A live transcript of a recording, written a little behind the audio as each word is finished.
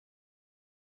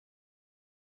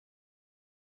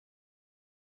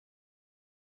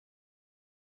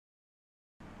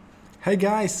Hey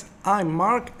guys, I'm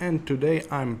Mark and today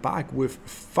I'm back with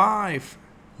 5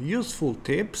 useful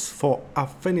tips for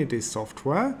Affinity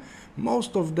software.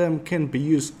 Most of them can be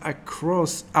used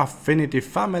across Affinity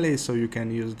family, so you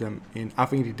can use them in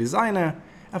Affinity Designer,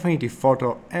 Affinity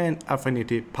Photo and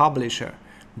Affinity Publisher.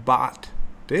 But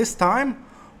this time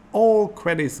all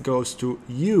credits goes to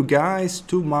you guys,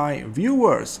 to my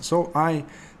viewers. So I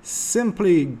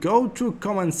simply go to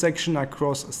comment section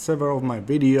across several of my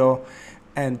video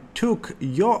and took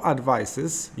your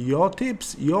advices, your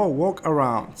tips, your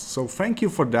workarounds. So thank you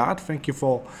for that. Thank you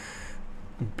for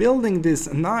building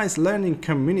this nice learning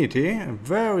community.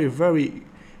 Very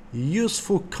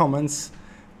useful comments.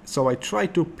 So I try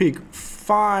to pick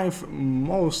 5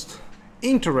 most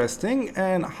interesting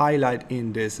and highlight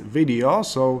in this video.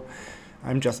 So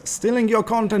I'm just stealing your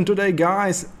content today,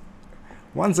 guys.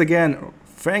 Once again,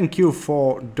 thank you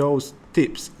for those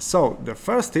tips. So the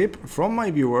first tip from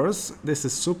my viewers, this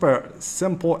is super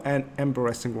simple and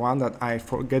embarrassing one that I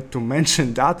forget to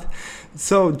mention that.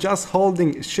 So just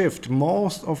holding shift,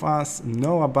 most of us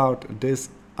know about this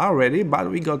already,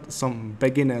 but we got some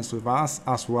beginners with us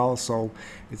as well, so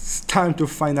it's time to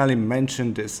finally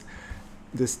mention this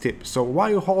tip. So while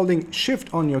you're holding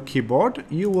shift on your keyboard,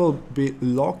 you will be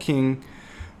locking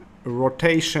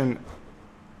rotation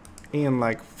in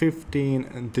like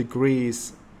 15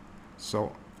 degrees.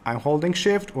 So I'm holding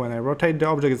shift, when I rotate the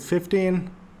object it's 15,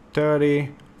 30,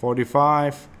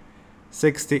 45,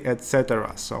 60,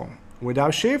 etc. So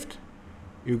without shift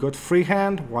you got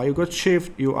freehand, while you got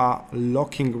shift you are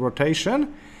locking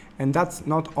rotation, and that's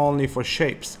not only for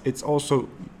shapes, it's also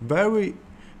very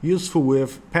useful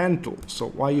with pen tool. So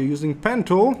while you're using pen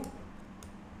tool,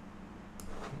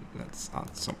 let's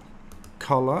add some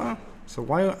color. So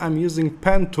while I'm using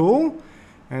pen tool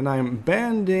and I'm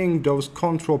bending those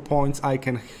control points, I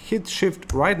can hit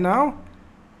shift right now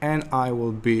and I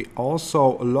will be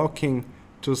also locking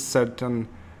to certain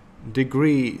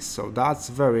degrees. So that's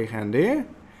very handy,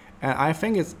 and I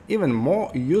think it's even more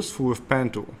useful with pen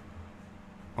tool.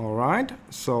 Alright,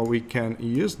 so we can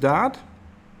use that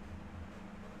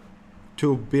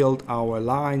to build our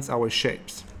lines, our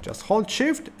shapes. Just hold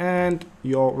shift and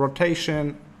your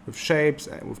rotation with shapes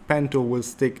and with pen tool will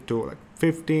stick to like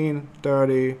 15,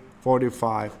 30,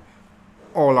 45,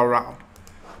 all around.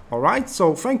 Alright,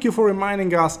 so thank you for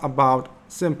reminding us about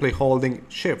simply holding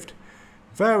shift.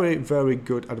 Very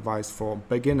good advice for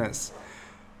beginners.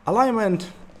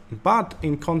 Alignment, but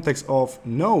in context of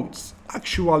nodes.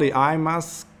 Actually, I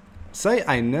must say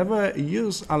I never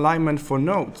use alignment for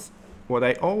nodes. What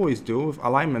I always do with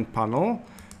alignment panel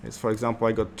is, for example,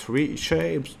 I got 3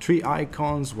 shapes, 3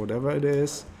 icons, whatever it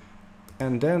is,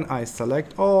 and then I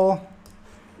select all,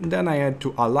 and then I add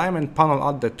to alignment panel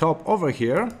at the top over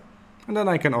here, and then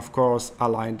I can of course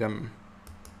align them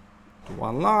to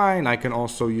one line. I can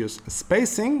also use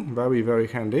spacing, very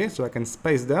handy, so I can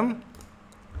space them,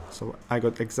 so I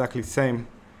got exactly same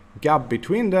gap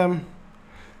between them,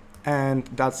 and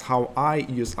that's how I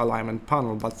use alignment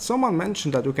panel. But someone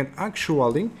mentioned that you can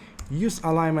actually use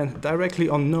alignment directly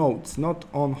on nodes, not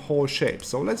on whole shapes.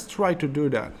 So let's try to do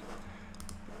that.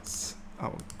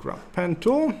 I'll grab pen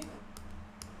tool.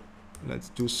 Let's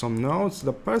do some nodes.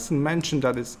 The person mentioned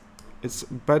that it's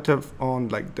better on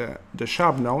like the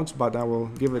sharp nodes, but I will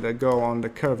give it a go on the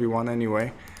curvy one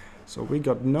anyway. So we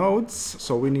got nodes,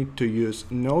 so we need to use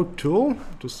node tool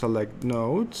to select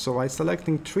nodes. So I'm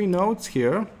selecting 3 nodes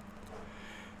here,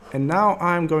 and now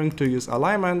I'm going to use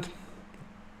alignment,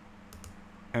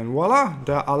 and voila,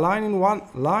 they're aligned in one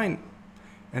line.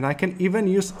 And I can even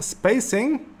use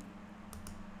spacing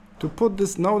to put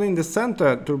this node in the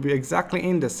center, to be exactly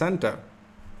in the center.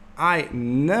 I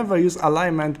never use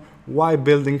alignment while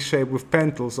building shape with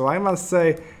pen tool, so I must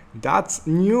say that's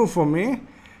new for me,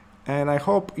 and I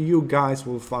hope you guys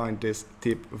will find this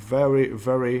tip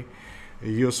very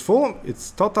useful. It's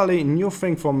totally new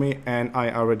thing for me, and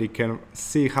I already can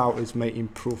see how it may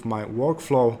improve my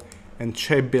workflow and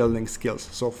shape building skills.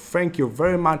 So thank you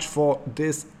very much for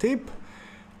this tip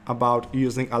about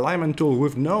using alignment tool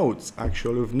with nodes,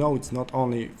 actually with nodes, not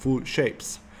only full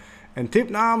shapes. And tip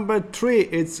number 3,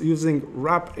 it's using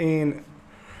wrap in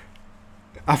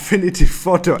Affinity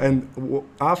Photo. And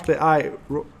after I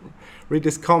read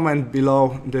this comment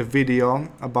below the video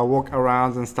about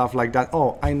workarounds and stuff like that,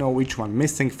 oh, I know which one,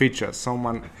 missing feature.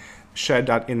 Someone shared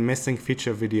that in missing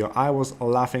feature video. I was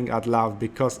laughing out loud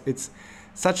because it's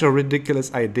such a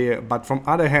ridiculous idea, but from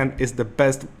other hand it's the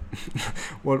best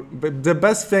well, the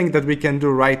best thing that we can do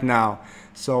right now.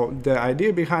 So the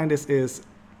idea behind this is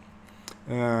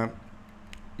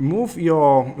move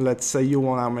your, let's say you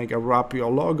want to make a wrap,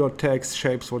 your logo, text,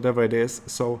 shapes, whatever it is.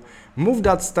 So move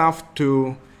that stuff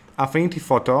to Affinity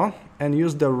Photo and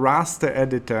use the raster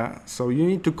editor. So you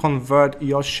need to convert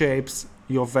your shapes,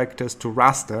 your vectors to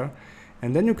raster,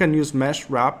 and then you can use mesh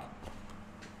wrap,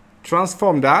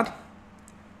 transform that,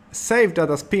 save that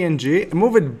as PNG,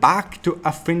 move it back to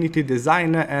Affinity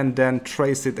Designer, and then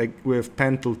trace it with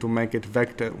pen tool to make it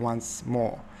vector once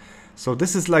more. So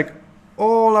this is like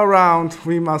all around.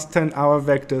 We must turn our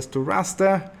vectors to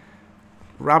raster,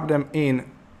 wrap them in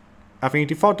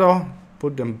Affinity Photo,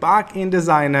 put them back in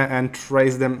Designer, and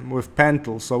trace them with pen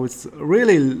tool. So it's a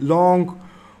really long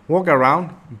walk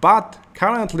around, but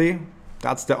currently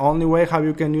that's the only way how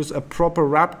you can use a proper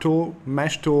wrap tool,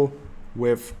 mesh tool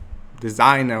with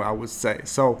Designer, I would say.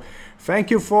 So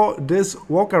thank you for this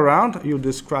walk around. You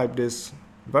described this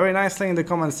very nicely in the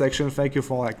comment section. Thank you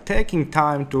for taking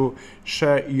time to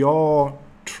share your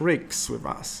tricks with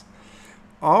us.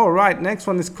 All right, next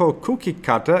one is called Cookie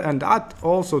Cutter, and that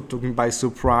also took me by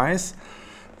surprise.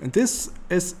 This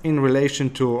is in relation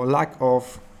to a lack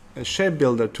of a shape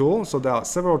builder tool. So there are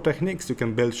several techniques you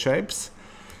can build shapes,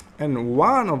 and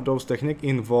one of those techniques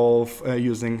involve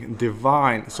using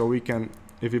Divine. So we can,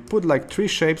 if we put like 3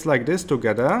 shapes like this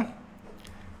together,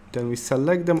 then we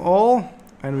select them all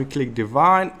and we click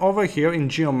Divine. Over here in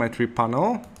Geometry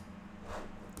panel,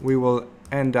 we will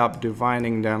end up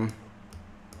dividing them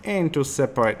into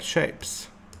separate shapes.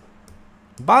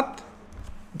 But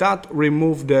that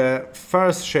removed the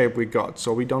first shape we got,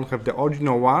 so we don't have the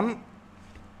original one.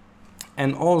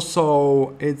 And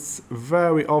also it's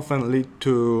very often lead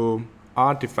to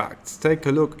artifacts. Take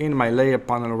a look in my layer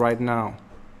panel right now.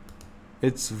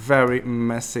 It's very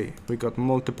messy. We got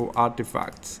multiple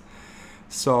artifacts.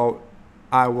 So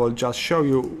I will just show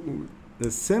you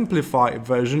the simplified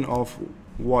version of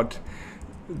what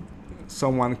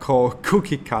someone called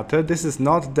Cookie Cutter. This is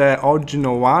not the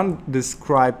original one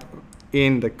described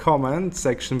in the comment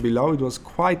section below. It was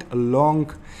quite a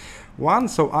long one,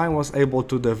 so I was able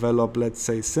to develop, let's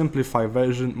say, simplified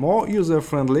version, more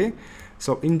user-friendly.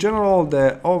 So in general,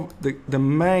 the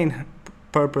main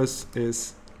purpose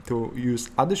is to use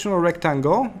additional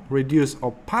rectangle, reduce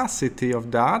opacity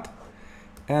of that,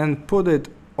 and put it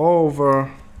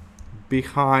over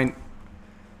behind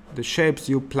the shapes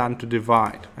you plan to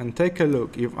divide. And take a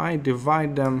look, if I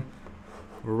divide them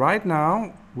right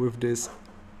now with this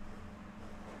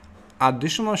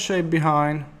additional shape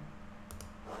behind,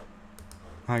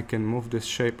 I can move this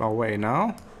shape away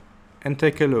now, and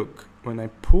take a look, when I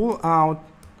pull out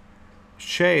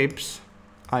shapes,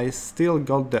 I still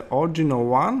got the original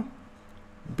one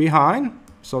behind.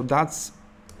 So that's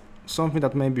something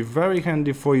that may be very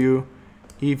handy for you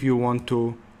if you want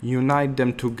to unite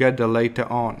them together later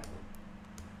on.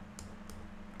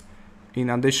 In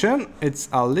addition, it's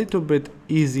a little bit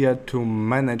easier to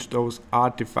manage those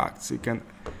artifacts. You can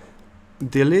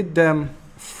delete them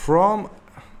from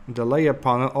the layer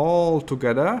panel all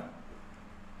together.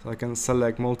 So I can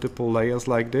select multiple layers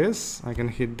like this. I can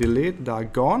hit delete, they're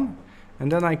gone.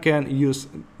 And then I can use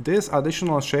this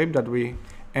additional shape that we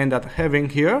end up having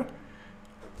here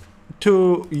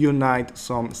to unite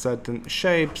some certain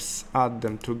shapes, add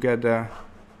them together,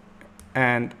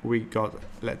 and we got,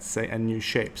 let's say, a new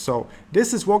shape. So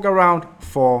this is workaround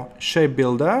for shape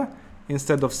builder.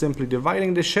 Instead of simply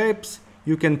dividing the shapes,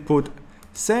 you can put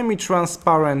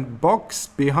semi-transparent box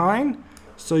behind,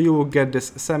 so you will get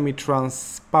this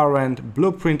semi-transparent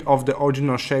blueprint of the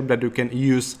original shape that you can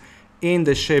use in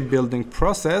the shape building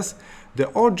process.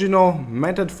 The original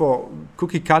method for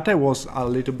Cookie Cutter was a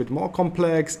little bit more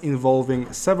complex,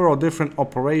 involving several different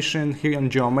operations here in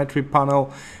Geometry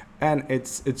panel, and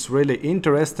it's really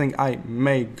interesting. I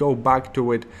may go back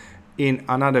to it in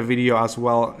another video as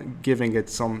well, giving it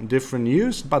some different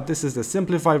use, but this is the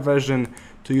simplified version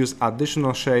to use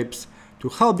additional shapes to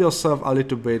help yourself a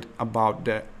little bit about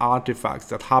the artifacts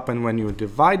that happen when you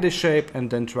divide the shape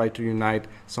and then try to unite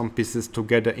some pieces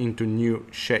together into new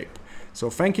shape.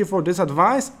 So thank you for this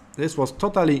advice. This was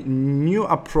totally new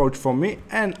approach for me,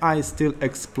 and I still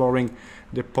exploring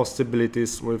the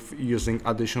possibilities with using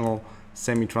additional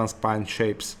semi-transparent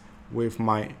shapes with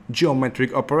my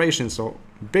geometric operations. So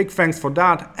big thanks for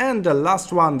that. And the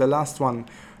last one,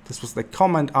 this was the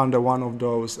comment under one of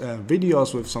those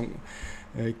videos with some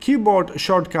keyboard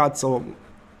shortcuts. So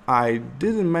I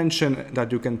didn't mention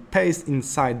that you can paste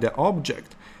inside the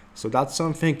object. So that's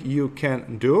something you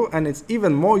can do, and it's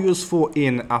even more useful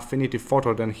in Affinity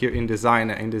Photo than here in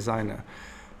Designer. In Designer,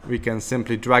 we can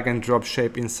simply drag and drop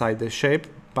shape inside the shape,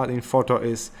 but in Photo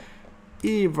is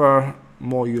even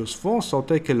more useful. So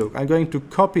take a look. I'm going to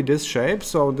copy this shape.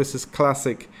 So this is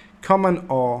classic Command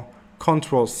or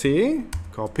Control C,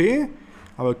 copy.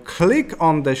 I will click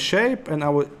on the shape and I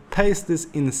will paste this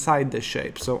inside the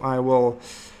shape. So I will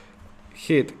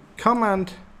hit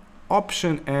Command,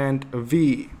 Option and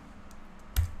V.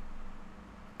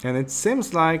 And it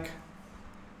seems like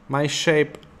my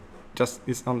shape just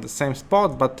is on the same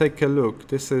spot, but take a look.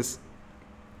 This is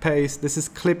paste, this is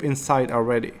clip inside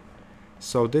already.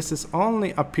 So this is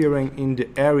only appearing in the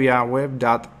area with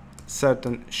that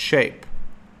certain shape.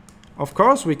 Of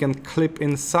course, we can clip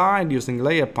inside using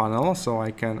layer panel, so I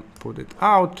can put it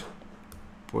out,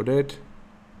 put it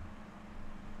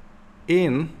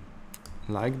in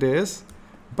like this,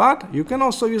 but you can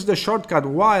also use the shortcut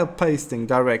while pasting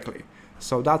directly.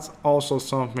 So that's also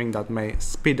something that may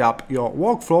speed up your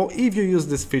workflow if you use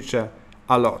this feature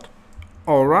a lot.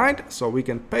 Alright, so we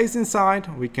can paste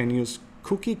inside, we can use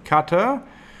cookie cutter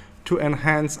to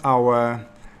enhance our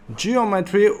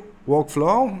geometry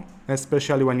workflow,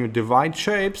 especially when you divide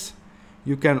shapes.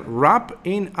 You can wrap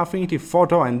in Affinity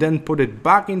Photo and then put it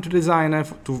back into Designer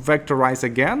to vectorize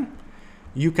again.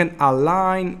 You can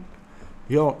align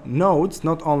your nodes,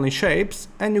 not only shapes,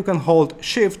 and you can hold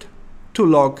Shift to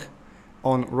lock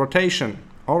on rotation.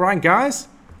 Alright guys,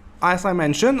 as I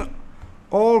mentioned,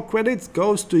 all credits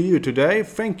goes to you today.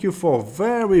 Thank you for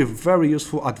very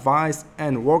useful advice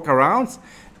and workarounds,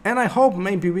 and I hope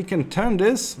maybe we can turn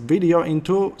this video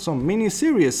into some mini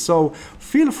series, so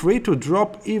feel free to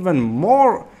drop even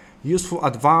more useful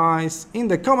advice in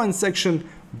the comment section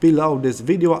below this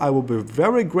video. I will be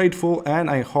very grateful, and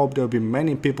I hope there will be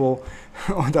many people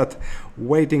that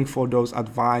waiting for those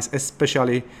advice,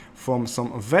 especially from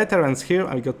some veterans here.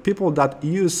 I got people that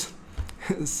use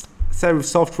serif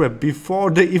software before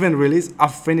they even release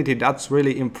Affinity. That's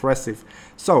really impressive.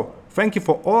 So thank you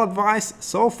for all advice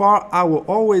so far. I will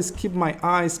always keep my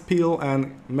eyes peeled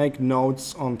and make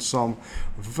notes on some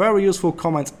very useful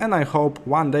comments, and I hope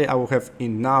one day I will have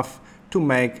enough to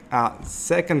make a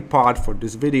second part for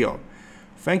this video.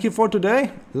 Thank you for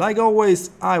today. Like always,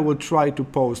 I will try to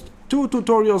post 2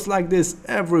 tutorials like this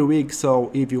every week,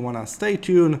 so if you wanna stay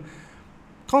tuned,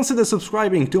 consider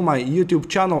subscribing to my YouTube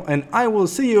channel, and I will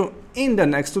see you in the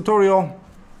next tutorial.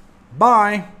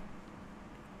 Bye!